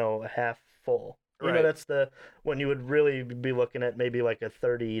into, half full. Right. That's when you would really be looking at maybe like a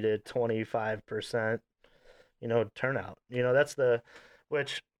 30 to 25%, turnout.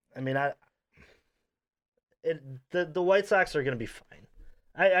 Which, I mean, the White Sox are going to be fine.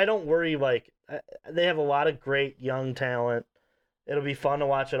 I don't worry, they have a lot of great young talent. It'll be fun to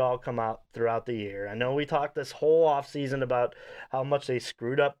watch it all come out throughout the year. I know we talked this whole offseason about how much they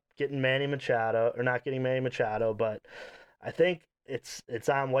screwed up getting Manny Machado, or not getting Manny Machado, but I think it's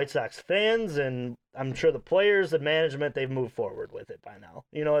on White Sox fans, and I'm sure the players and management, they've moved forward with it by now.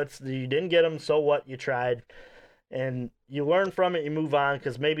 You didn't get them, so what? You tried, and you learn from it, you move on,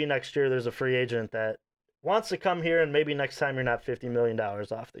 because maybe next year there's a free agent that wants to come here, and maybe next time you're not $50 million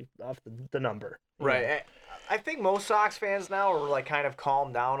off the number. Right. I think most Sox fans now are kind of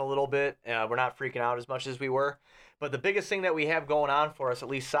calmed down a little bit. We're not freaking out as much as we were. But the biggest thing that we have going on for us, at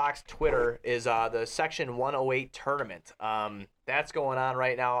least Sox Twitter, is the Section 108 tournament. That's going on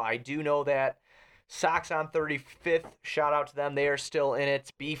right now. I do know that Sox on 35th, shout out to them. They are still in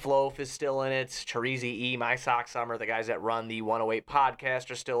it. Beef Loaf is still in it. Cherizy E, My Sox Summer, the guys that run the 108 podcast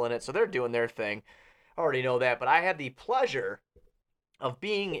are still in it. So they're doing their thing. I already know that. But I had the pleasure of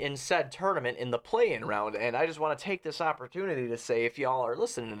being in said tournament in the play-in round, and I just want to take this opportunity to say, if y'all are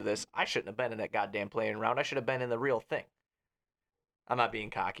listening to this, I shouldn't have been in that goddamn play-in round. I should have been in the real thing. I'm not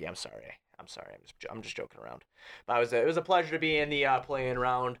being cocky. I'm sorry. I'm just joking around. But it was a pleasure to be in the play-in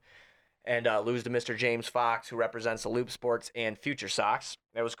round and lose to Mr. James Fox, who represents the Loop Sports and Future Sox.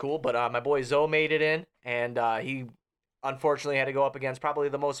 That was cool. But my boy Zoe made it in, and he unfortunately had to go up against probably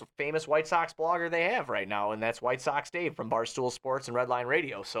the most famous White Sox blogger they have right now, and that's White Sox Dave from Barstool Sports and Redline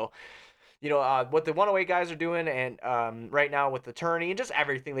Radio. So, what the 108 guys are doing, and right now with the Tourney and just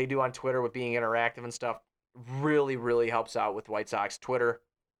everything they do on Twitter with being interactive and stuff, really, really helps out with White Sox Twitter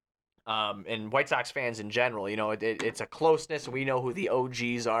and White Sox fans in general. It's a closeness. We know who the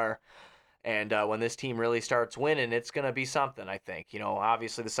OGs are. And when this team really starts winning, it's going to be something, I think.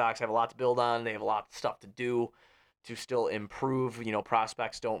 Obviously the Sox have a lot to build on. They have a lot of stuff to do to still improve.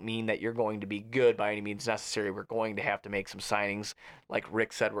 Prospects don't mean that you're going to be good by any means necessary. We're going to have to make some signings. Like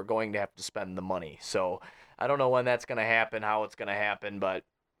Rick said, we're going to have to spend the money. So I don't know when that's going to happen, how it's going to happen, but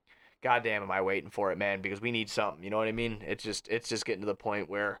goddamn am I waiting for it, man, because we need something. You know what I mean? It's just getting to the point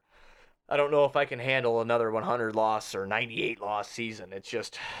where I don't know if I can handle another 100 loss or 98 loss season. It's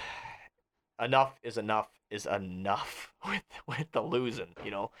just enough is enough with the losing,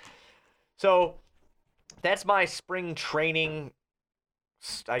 So that's my spring training,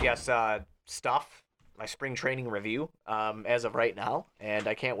 I guess, stuff, my spring training review as of right now. And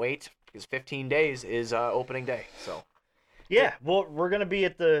I can't wait because 15 days is opening day. So, yeah, well, we're going to be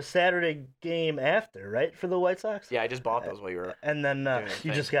at the Saturday game after, right, for the White Sox? Yeah, I just bought those while you were. And then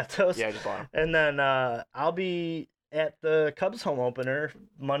you just got those? Yeah, I just bought them. And then I'll be at the Cubs home opener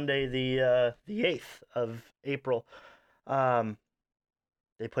Monday, the 8th of April.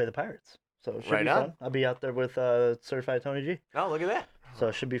 They play the Pirates. So it should be fun. I'll be out there with Certified Tony G. Oh, look at that. So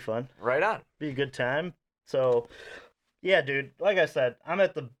it should be fun. Right on. Be a good time. So, yeah, dude, like I said, I'm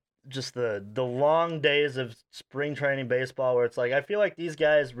at the long days of spring training baseball where it's like, I feel like these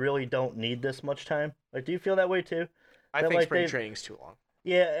guys really don't need this much time. Like, do you feel that way too? I think spring training's too long.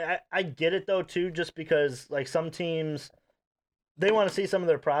 Yeah, I get it though too, just because like some teams, they want to see some of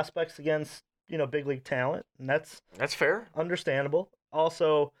their prospects against, big league talent, and that's fair. Understandable.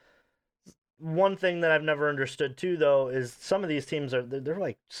 Also, one thing that I've never understood too, though, is some of these teams they're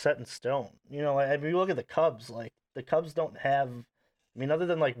like set in stone. You look at the Cubs. Like the Cubs don't have, other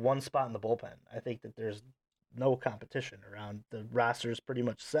than like one spot in the bullpen, I think that there's no competition around. The roster is pretty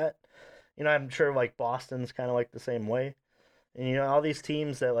much set. I'm sure like Boston's kind of like the same way, and all these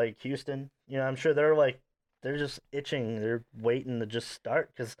teams that like Houston, I'm sure they're just itching. They're waiting to just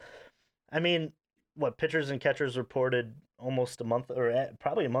start because, what pitchers and catchers reported almost a month or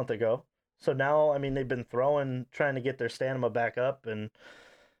probably a month ago. So now, they've been trying to get their stamina back up, and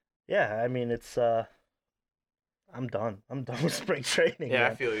yeah, it's. I'm done. I'm done with spring training. Yeah,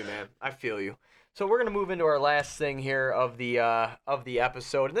 man. I feel you, man. I feel you. So we're gonna move into our last thing here of the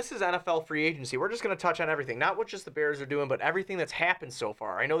episode, and this is NFL free agency. We're just gonna touch on everything, not what just the Bears are doing, but everything that's happened so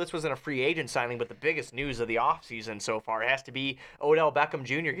far. I know this wasn't a free agent signing, but the biggest news of the offseason so far has to be Odell Beckham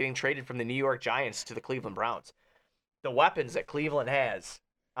Jr. getting traded from the New York Giants to the Cleveland Browns. The weapons that Cleveland has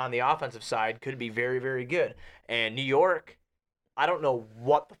on the offensive side could be very, very good, and New York, I don't know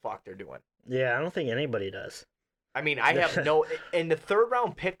what the fuck they're doing. Yeah, I don't think anybody does. I mean, I have no. And the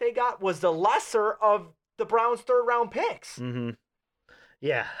third-round pick they got was the lesser of the Browns' third-round picks. Mm-hmm.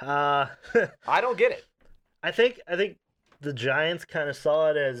 Yeah. I don't get it. I think the Giants kind of saw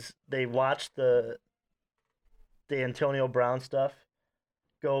it as they watched the Antonio Brown stuff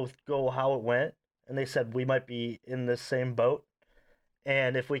go how it went, and they said we might be in this same boat,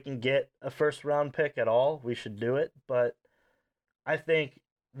 and if we can get a first-round pick at all, we should do it. But I think.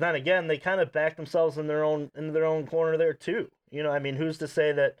 Then again, they kind of backed themselves into their own corner there too. You know, I mean, who's to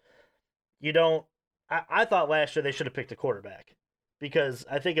say that you don't? I thought last year they should have picked a quarterback, because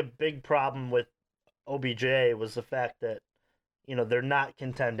I think a big problem with OBJ was the fact that, you know, they're not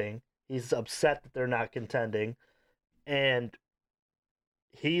contending. He's upset that they're not contending, and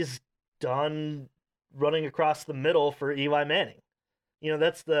he's done running across the middle for Eli Manning. You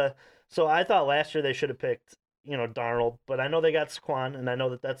know, so I thought last year they should have picked, you know, Darnold, but I know they got Saquon, and I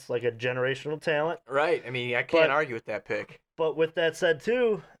know that that's like a generational talent. Right. I mean, I can't argue with that pick. But with that said,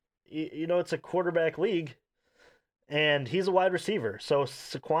 too, you know, it's a quarterback league, and he's a wide receiver, so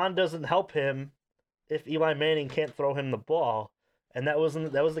Saquon doesn't help him if Eli Manning can't throw him the ball, and that was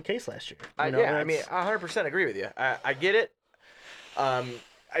the case last year. I mean, 100% agree with you. I get it.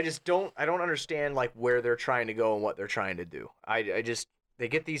 I just don't understand like where they're trying to go and what they're trying to do. They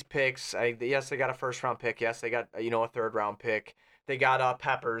get these picks. Yes, they got a first-round pick. Yes, they got, you know, a third-round pick. They got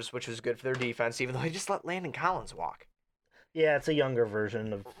Peppers, which was good for their defense, even though they just let Landon Collins walk. Yeah, it's a younger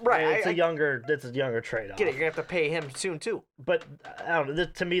version of right. It's a younger trade-off. Get it? You're gonna have to pay him soon too. But I don't know.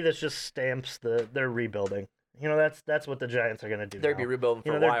 To me, this just stamps they're rebuilding. You know, that's what the Giants are gonna do. They're gonna be rebuilding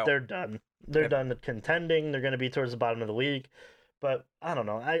for a while. while. They're done. They're done contending. They're gonna be towards the bottom of the league. But I don't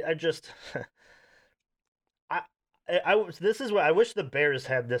know. I just. This is where I wish the Bears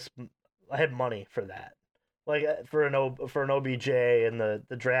had money for that, like for an OBJ and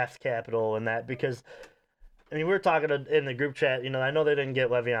the draft capital and that, because I mean we were talking in the group chat. You know, I know they didn't get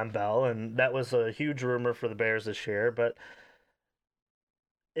Le'Veon Bell, and that was a huge rumor for the Bears this year. But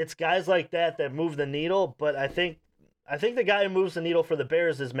it's guys like that move the needle. But I think the guy who moves the needle for the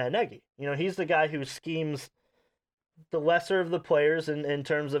Bears is Matt Nagy. You know, he's the guy who schemes the lesser of the players in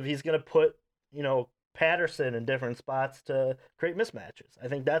terms of he's going to put, you know, Patterson in different spots to create mismatches. I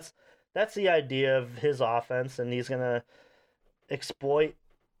think that's the idea of his offense, and he's going to exploit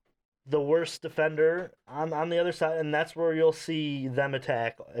the worst defender on the other side, and that's where you'll see them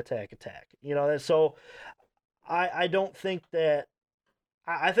attack. You know, so I don't think that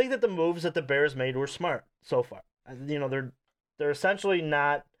I think that the moves that the Bears made were smart so far. You know, they're essentially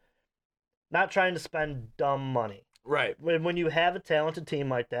not trying to spend dumb money. Right. When you have a talented team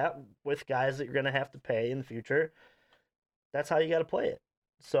like that with guys that you're going to have to pay in the future, that's how you got to play it.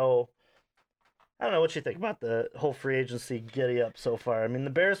 So, I don't know what you think about the whole free agency giddy up so far. I mean,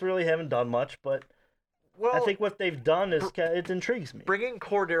 the Bears really haven't done much, but I think what they've done is it intrigues me. Bringing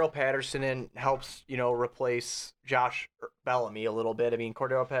Cordero Patterson in helps, you know, replace Josh Bellamy a little bit. I mean,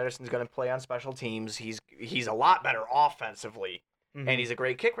 Cordero Patterson's going to play on special teams. He's a lot better offensively. Mm-hmm. And he's a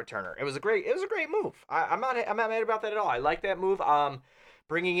great kick returner. It was a great move. I'm not mad about that at all. I like that move.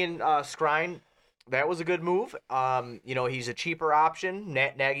 Bringing in Skrine, that was a good move. You know, he's a cheaper option.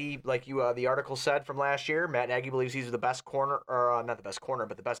 Matt Nagy, like the article said from last year, Matt Nagy believes he's the best corner, or not the best corner,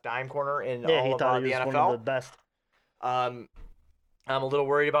 but the best dime corner in all of the NFL. One of the best. I'm a little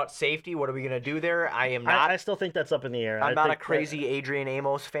worried about safety. What are we going to do there? I am not. I still think that's up in the air. I'm not a crazy Adrian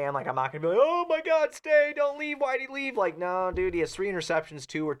Amos fan. Like, I'm not going to be like, oh, my God, stay, don't leave. Why'd he leave? Like, no, dude, he has 3 interceptions.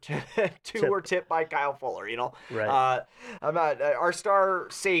 2 were tipped by Kyle Fuller, you know? Right. I'm not. Our star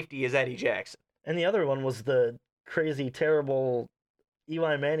safety is Eddie Jackson. And the other one was the crazy, terrible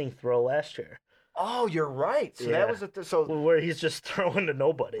Eli Manning throw last year. Oh, you're right. So that was where he's just throwing to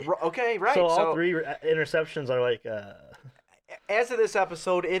nobody. Okay, right. So all 3 interceptions are like... As of this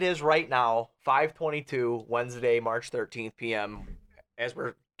episode, it is right now 5:22, Wednesday, March 13th, p.m. As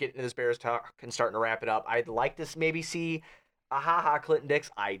we're getting to this Bears talk and starting to wrap it up, I'd like to maybe see a Clinton Dix.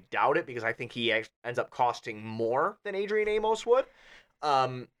 I doubt it, because I think he ends up costing more than Adrian Amos would.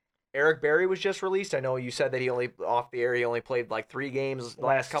 Eric Berry was just released. I know you said that he only played like 3 games the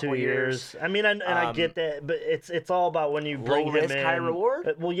last couple 2 of years. I mean, and I get that, but it's all about when you bring him risk, in. high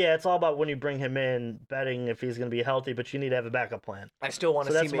reward? Well, yeah, it's all about when you bring him in, betting if he's going to be healthy, but you need to have a backup plan. I still want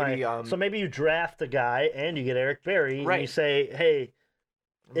to see maybe... So maybe you draft a guy and you get Eric Berry, right. and you say, hey...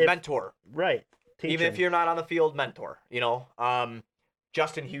 mentor. Right. Even if you're not on the field, mentor.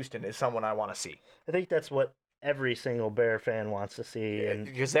 Justin Houston is someone I want to see. I think that's what every single Bear fan wants to see. And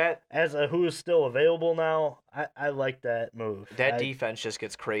because that, as a who is still available now, I like that move. That defense just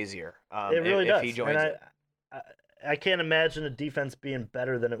gets crazier. It really does. If he joins it. I can't imagine a defense being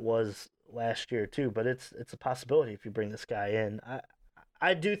better than it was last year too, but it's a possibility if you bring this guy in.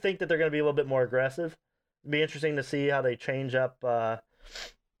 I do think that they're going to be a little bit more aggressive. It'd be interesting to see how they change up.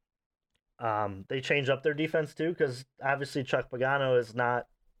 They change up their defense too, because obviously Chuck Pagano is not,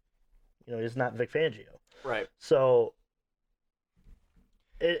 he's not Vic Fangio. Right. So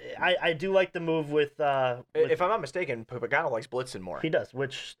I do like the move with if I'm not mistaken, Pagano likes blitzing more. He does,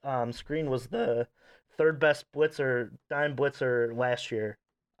 which Screen was the third best dime blitzer last year,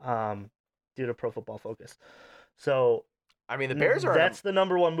 due to Pro Football Focus. So I mean, the Bears are... That's the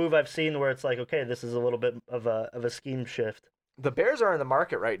number one move I've seen where it's like, okay, this is a little bit of a scheme shift. The Bears are in the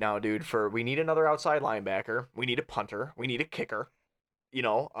market right now, dude, we need another outside linebacker. We need a punter. We need a kicker.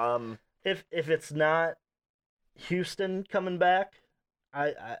 If it's not Houston coming back,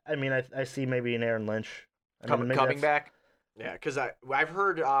 I mean, I see maybe an Aaron Lynch. Coming back? Yeah, because I've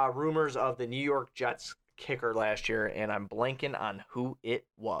heard rumors of the New York Jets kicker last year, and I'm blanking on who it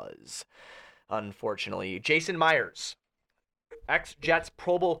was, unfortunately. Jason Myers, ex-Jets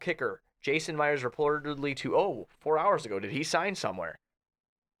Pro Bowl kicker. Jason Myers reportedly 4 hours ago. Did he sign somewhere?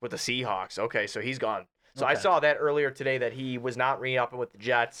 With the Seahawks. Okay, so he's gone. So okay. I saw that earlier today that he was not re-upping with the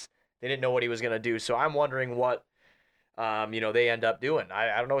Jets. They didn't know what he was going to do. So I'm wondering what, they end up doing.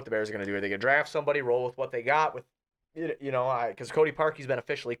 I don't know what the Bears are going to do. Are they going to draft somebody, roll with what they got? Because Cody Parkey's been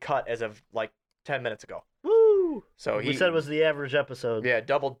officially cut as of like 10 minutes ago. Woo! So we said it was the average episode. Yeah,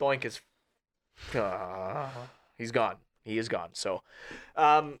 double doink is... he's gone. He is gone. So...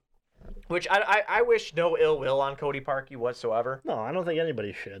 which I wish no ill will on Cody Parkey whatsoever. No, I don't think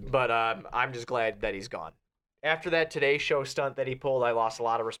anybody should. But I'm just glad that he's gone. After that Today Show stunt that he pulled, I lost a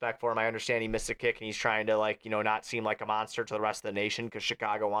lot of respect for him. I understand he missed a kick and he's trying to not seem like a monster to the rest of the nation because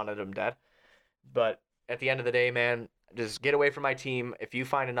Chicago wanted him dead. But at the end of the day, man, just get away from my team. If you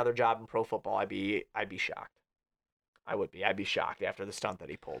find another job in pro football, I'd be shocked. I would be. I'd be shocked after the stunt that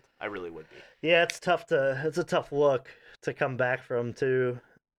he pulled. I really would be. Yeah, it's a tough look to come back from too.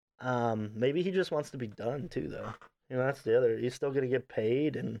 Maybe he just wants to be done too, though. That's the other. He's still gonna get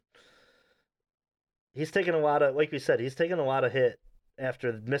paid, and he's taking a lot of, like we said, he's taking a lot of hit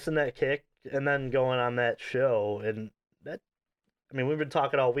after missing that kick and then going on that show. And that, I mean, we've been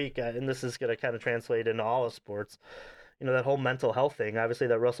talking all week, and this is gonna kind of translate into all of sports. That whole mental health thing. Obviously,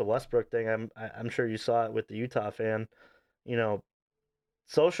 that Russell Westbrook thing. I'm sure you saw it with the Utah fan.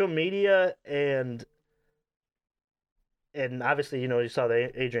 Social media and obviously, you saw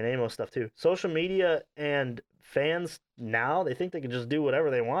the Adrian Amos stuff too. Social media and fans now, they think they can just do whatever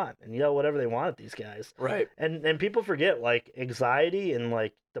they want and yell whatever they want at these guys. Right. And people forget, like, anxiety and,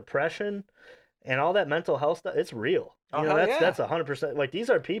 like, depression and all that mental health stuff, it's real. That's 100%. Like, these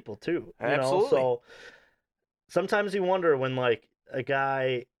are people too. Absolutely. So sometimes you wonder when, like, a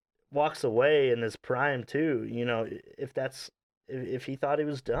guy walks away in his prime too, if he thought he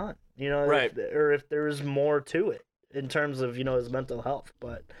was done, right. or if there was more to it in terms of, his mental health.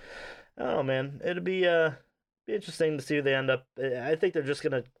 But, oh, man, it'd be interesting to see who they end up. I think they're just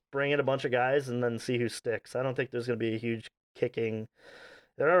going to bring in a bunch of guys and then see who sticks. I don't think there's going to be a huge kicking.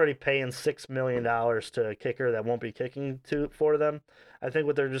 They're already paying $6 million to a kicker that won't be kicking for them. I think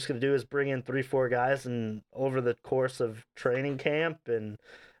what they're just going to do is bring in 3-4 guys, and over the course of training camp and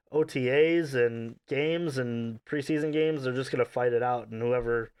OTAs and games and preseason games, they're just going to fight it out, and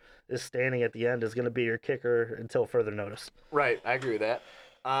whoever is standing at the end is going to be your kicker until further notice. Right, I agree with that.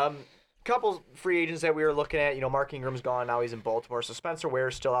 Couple free agents that we were looking at, Mark Ingram's gone, now he's in Baltimore, so Spencer Ware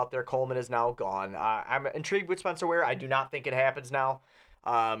is still out there. Coleman is now gone. I'm intrigued with Spencer Ware. I do not think it happens now.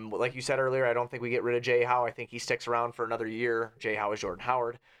 Like you said earlier, I don't think we get rid of Jay Howe. I think he sticks around for another year. Jay Howe is Jordan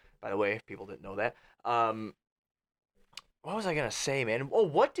Howard, by the way, if people didn't know that. What was I going to say, man? Oh,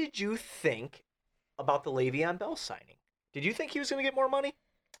 what did you think about the Le'Veon Bell signing? Did you think he was going to get more money?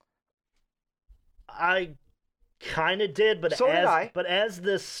 I kind of did, but so did I. But as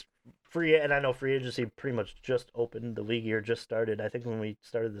this and I know free agency pretty much just opened, the league year just started, I think, when we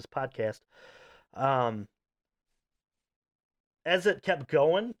started this podcast. As it kept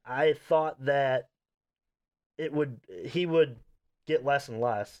going, I thought that he would get less and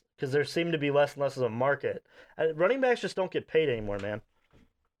less because there seem to be less and less of a market. Running backs just don't get paid anymore, man.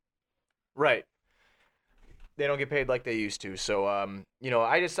 Right. They don't get paid like they used to. So,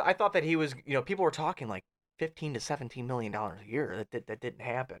 I thought that he was, people were talking like $15 to $17 million a year. That didn't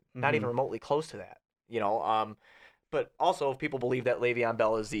happen. Not even remotely close to that, But also, if people believe that Le'Veon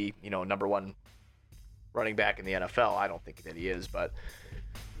Bell is the, number one running back in the NFL, I don't think that he is. But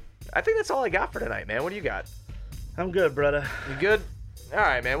I think that's all I got for tonight, man. What do you got? I'm good, brother. You good? All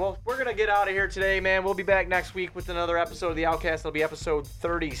right, man. Well, we're going to get out of here today, man. We'll be back next week with another episode of The Outcast. It'll be episode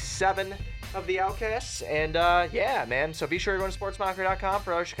 37 of The Outcasts. And, yeah, man. So be sure you're going to sportsmockery.com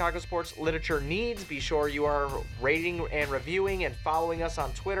for other Chicago sports literature needs. Be sure you are rating and reviewing and following us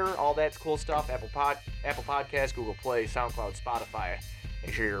on Twitter. All that cool stuff. Apple Podcasts, Google Play, SoundCloud, Spotify.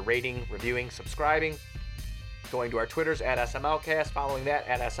 Make sure you're rating, reviewing, subscribing. Going to our Twitters, @SMOutcast. Following that,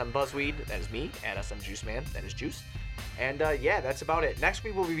 @SMBuzzweed. That is me. @SMJuiceman. That is Juice. And, yeah, that's about it. Next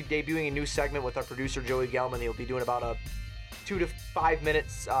week, we'll be debuting a new segment with our producer, Joey Gelman. He'll be doing about a 2 to 5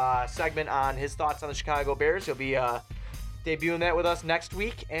 minutes segment on his thoughts on the Chicago Bears. He'll be debuting that with us next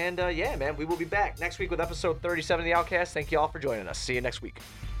week. And, yeah, man, we will be back next week with episode 37 of The Outcast. Thank you all for joining us. See you next week.